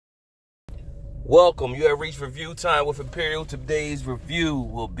Welcome. You have reached review time with Imperial. Today's review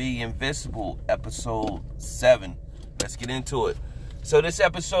will be Invincible, episode 7. Let's get into it. So this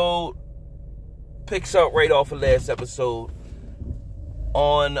episode picks up right off of last episode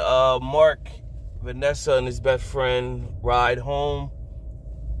on Mark, Vanessa, and his best friend ride home.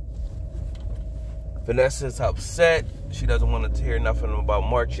 Vanessa's upset. She doesn't want to hear nothing about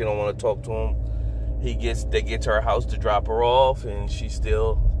Mark. She don't want to talk to him. They get to her house to drop her off, and she's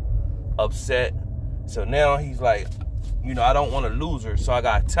still upset. So now he's like, I don't want to lose her, so I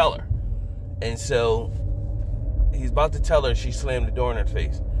gotta tell her. And so he's about to tell her, she slammed the door in her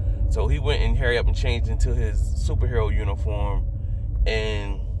face. So he went and hurried up and changed into his superhero uniform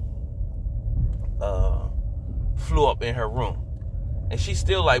and flew up in her room. And she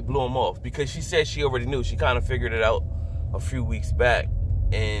still blew him off because she said she already knew. She kind of figured it out a few weeks back,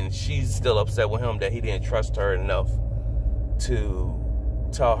 and she's still upset with him that he didn't trust her enough to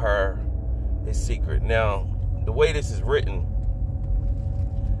tell her his secret. Now, the way this is written,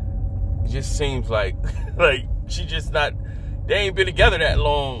 it just seems like she just not, they ain't been together that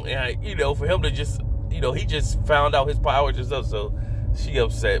long, and for him to just, he just found out his powers and stuff, so she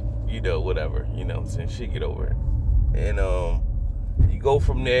upset, whatever, since she get over it. And you go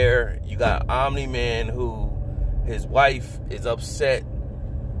from there. You got Omni-Man, who his wife is upset,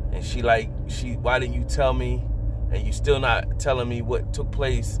 and she why didn't you tell me? And you still not telling me what took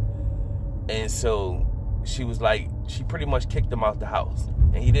place. And so she was she pretty much kicked him out the house.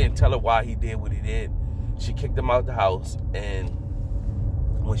 And he didn't tell her why he did what he did. She kicked him out the house. And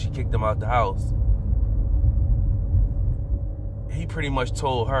when she kicked him out the house, he pretty much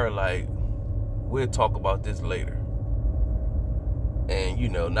told her, we'll talk about this later. And,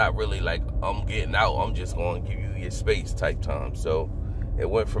 not really I'm getting out. I'm just going to give you your space type time. So it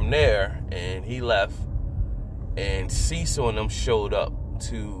went from there, and he left. And Cecil and them showed up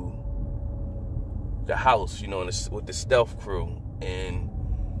to the house, with the stealth crew, and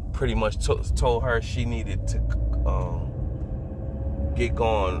pretty much told her she needed to get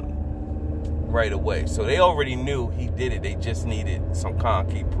gone right away. So they already knew he did it. They just needed some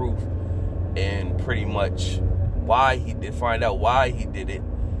concrete proof and pretty much find out why he did it.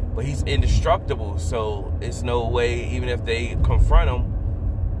 But he's indestructible, so it's no way, even if they confront him,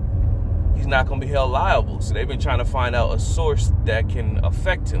 he's not going to be held liable. So they've been trying to find out a source that can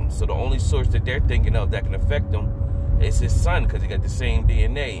affect him. So the only source that they're thinking of that can affect him is his son, because he got the same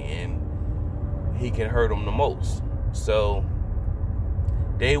DNA and he can hurt him the most. So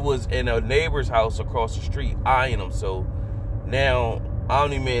they was in a neighbor's house across the street eyeing him. So now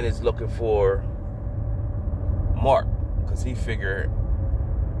Omni-Man is looking for Mark, because he figured,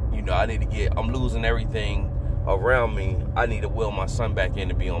 I'm losing everything around me. I need to will my son back in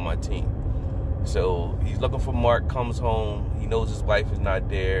to be on my team. So he's looking for Mark, comes home. He knows his wife is not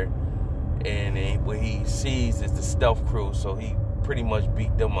there. And what he sees is the stealth crew. So he pretty much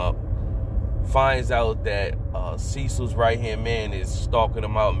beat them up. Finds out that Cecil's right-hand man is stalking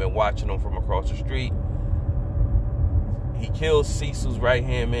him out and been watching him from across the street. He kills Cecil's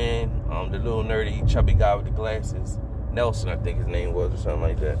right-hand man, the little nerdy, chubby guy with the glasses. Nelson, I think his name was, or something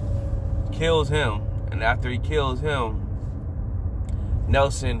like that. Kills him. And after he kills him,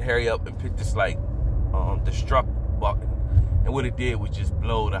 Nelson hurry up and picked this destruct button, and what it did was just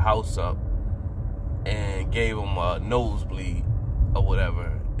blow the house up and gave him a nosebleed or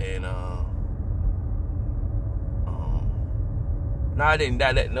whatever. And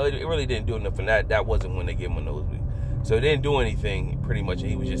it really didn't do nothing. That wasn't when they gave him a nosebleed. So it didn't do anything pretty much.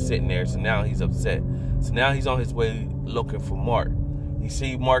 He was just sitting there. So now he's upset. So now he's on his way looking for Mark. He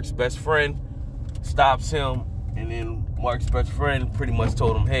see Mark's best friend, stops him, and then Mark's best friend pretty much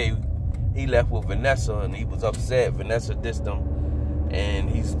told him, hey, he left with Vanessa, and he was upset. Vanessa dissed him, and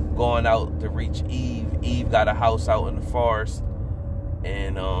he's going out to reach Eve. Eve got a house out in the forest,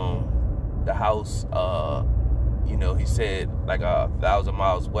 and the house, he said 1,000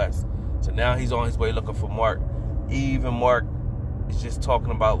 miles west. So now he's on his way looking for Mark. Eve and Mark is just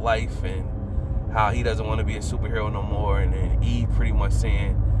talking about life and how he doesn't want to be a superhero no more, and then Eve pretty much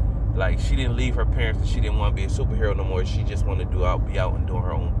saying, she didn't leave her parents and she didn't want to be a superhero no more. She just wanted to be out and doing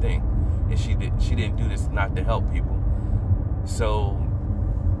her own thing. And she didn't do this not to help people. So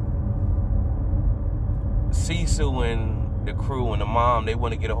Cecil and the crew and the mom, they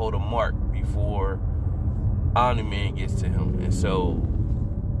want to get a hold of Mark before Omni-Man gets to him. And so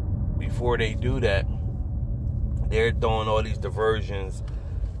before they do that, they're throwing all these diversions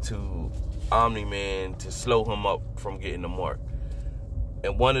to Omni-Man to slow him up from getting to Mark.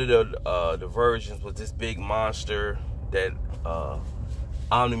 And one of the diversions was this big monster that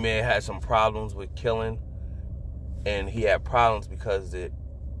Omni-Man had some problems with killing. And he had problems because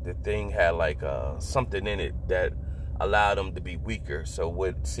the thing had like something in it that allowed them to be weaker. So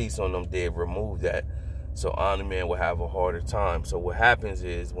what Cecil and them did, remove that, so Omni-Man would have a harder time. So what happens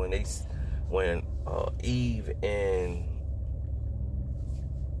is when Eve and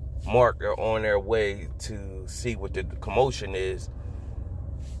Mark are on their way to see what the commotion is,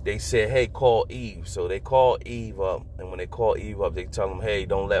 they said, hey, call Eve. So they call Eve up, and when they call Eve up, they tell them, hey,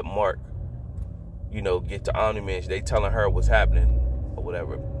 don't let Mark, you know, get to Omni-Man. They telling her what's happening or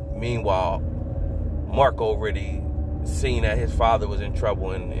whatever. Meanwhile, Mark already seen that his father was in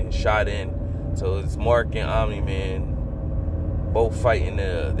trouble and shot in. So it's Mark and Omni-Man both fighting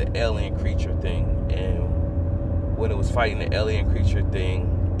the alien creature thing. And when it was fighting the alien creature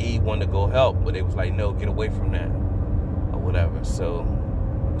thing, Eve wanted to go help, but they was like, no, get away from that or whatever. So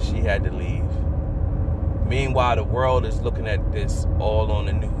she had to leave. Meanwhile, the world is looking at this all on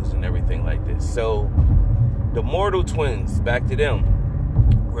the news and everything like this. So the Mortal Twins, back to them.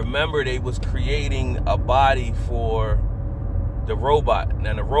 Remember, they was creating a body for the robot.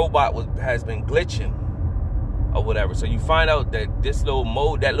 Now the robot has been glitching or whatever. So you find out that that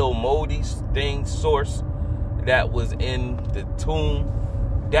little moldy thing source that was in the tomb,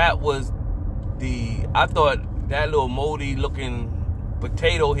 that was I thought that little moldy looking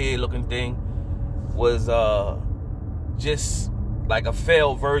potato head looking thing was just like a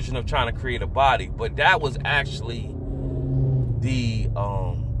failed version of trying to create a body. But that was actually the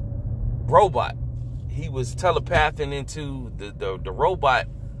robot. He was telepathing into the robot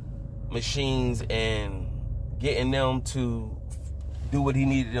machines and getting them to do what he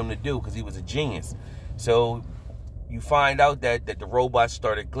needed them to do, because he was a genius. So you find out that the robots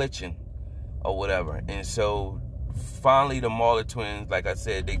started glitching or whatever. And so finally the Marley twins, like I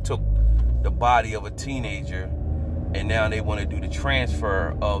said, they took the body of a teenager, and now they want to do the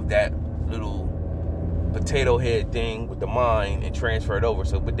transfer of that little potato head thing with the mind and transfer it over.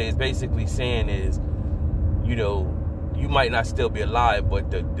 So what they're basically saying is, you know, you might not still be alive, but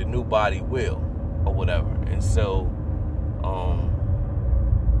the new body will or whatever. And so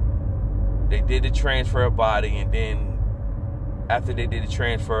they did the transfer of body, and then after they did the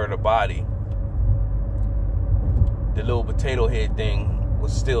transfer of the body, the little potato head thing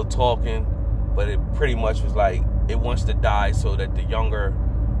was still talking, but it pretty much was like it wants to die so that the younger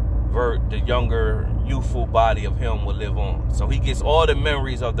youthful body of him will live on. So he gets all the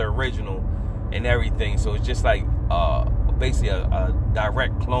memories of the original and everything. So it's just like basically a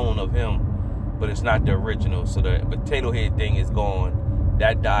direct clone of him, but it's not the original. So the potato head thing is gone.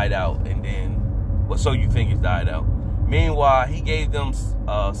 That died out, and then, well, so you think it's died out. Meanwhile, he gave them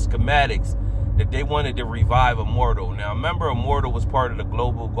schematics that they wanted to revive Immortal. Now, remember, Immortal was part of the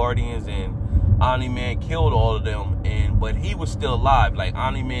Global Guardians, and Omni-Man killed all of them, but he was still alive. Like,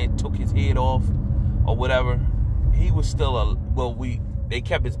 Omni-Man took his head off or whatever. He was still they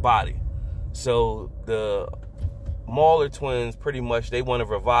kept his body. So the Mauler twins, pretty much, they want to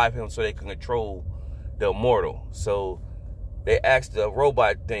revive him so they can control the Immortal. So they asked the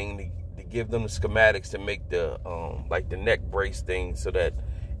robot thing to give them the schematics to make the like the neck brace thing so that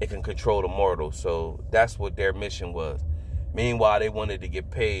it can control the Immortal. So that's what their mission was. Meanwhile, they wanted to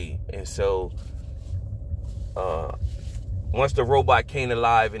get paid. And so once the robot came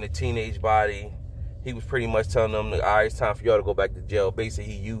alive in the teenage body, he was pretty much telling them, all right, it's time for y'all to go back to jail.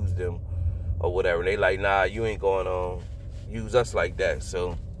 Basically, he used them or whatever. And they like, nah, you ain't going to use us like that.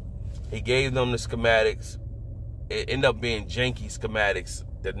 So he gave them the schematics. It ended up being janky schematics,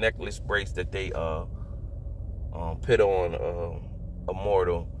 the necklace brace that they put on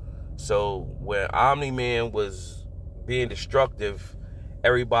Immortal. So when Omni-Man was being destructive,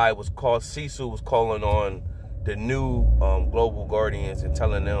 everybody was called, Cecil was calling on the new Global Guardians and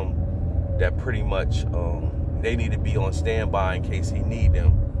telling them that pretty much they need to be on standby in case he need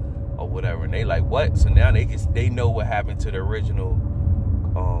them or whatever. And they like, what? So now they know what happened to the original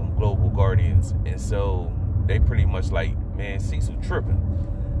Global Guardians. And so they pretty much like, man, Cecil tripping.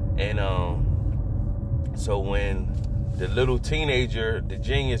 And so when the little teenager, the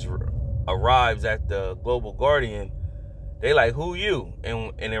genius, arrives at the Global Guardian, they like, who you?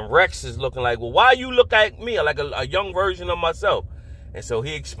 And then Rex is looking like, well, why you look at me like a young version of myself? And so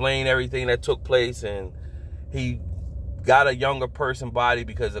he explained everything that took place, and he got a younger person body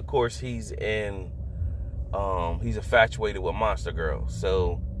because, of course, he's infatuated with Monster Girl.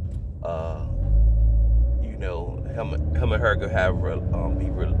 So, you know, him and her could have,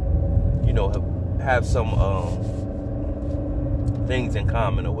 have some things in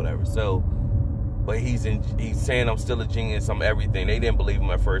common or whatever. So, but he's saying, I'm still a genius, I'm everything. They didn't believe him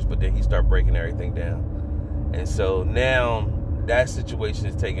at first, but then he started breaking everything down. And so now that situation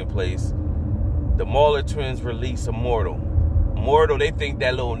is taking place. The Mauler twins release Immortal. Immortal, they think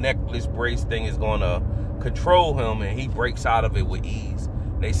that little necklace brace thing is going to control him, and he breaks out of it with ease.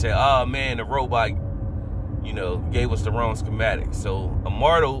 They say, oh man, the robot, you know, gave us the wrong schematic. So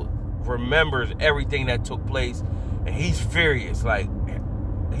Immortal remembers everything that took place, and he's furious. Like,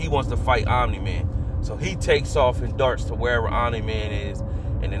 he wants to fight Omni-Man. So he takes off and darts to wherever Omni-Man is,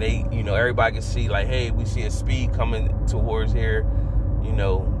 and then they, you know, everybody can see, like, hey, we see a speed coming towards here, you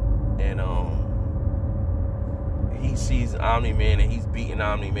know, and he sees Omni-Man, and he's beating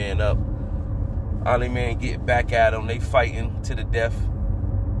Omni-Man up. Omni-Man get back at him. They fighting to the death.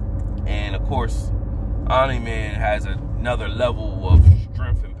 And, of course, Omni-Man has another level of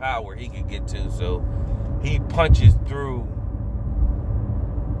strength and power he can get to. So he punches through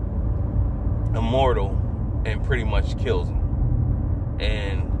Immortal and pretty much kills him.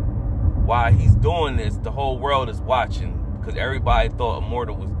 And while he's doing this, the whole world is watching, because everybody thought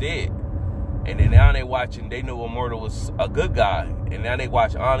Immortal was dead. And then now they watching, they knew Immortal was a good guy. And now they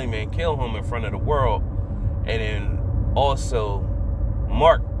watch Omni-Man kill him in front of the world. And then also,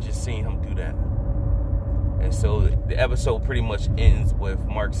 Mark just seen him do that. And so the episode pretty much ends with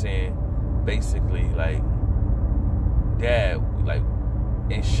Mark saying, basically, like, Dad, like,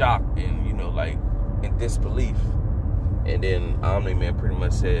 in shock and, you know, like, in disbelief. And then Omni-Man pretty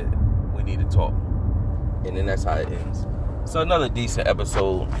much said, we need to talk. And then that's how it ends. So another decent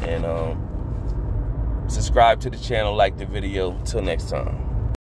episode. And, subscribe to the channel, like the video. Till next time.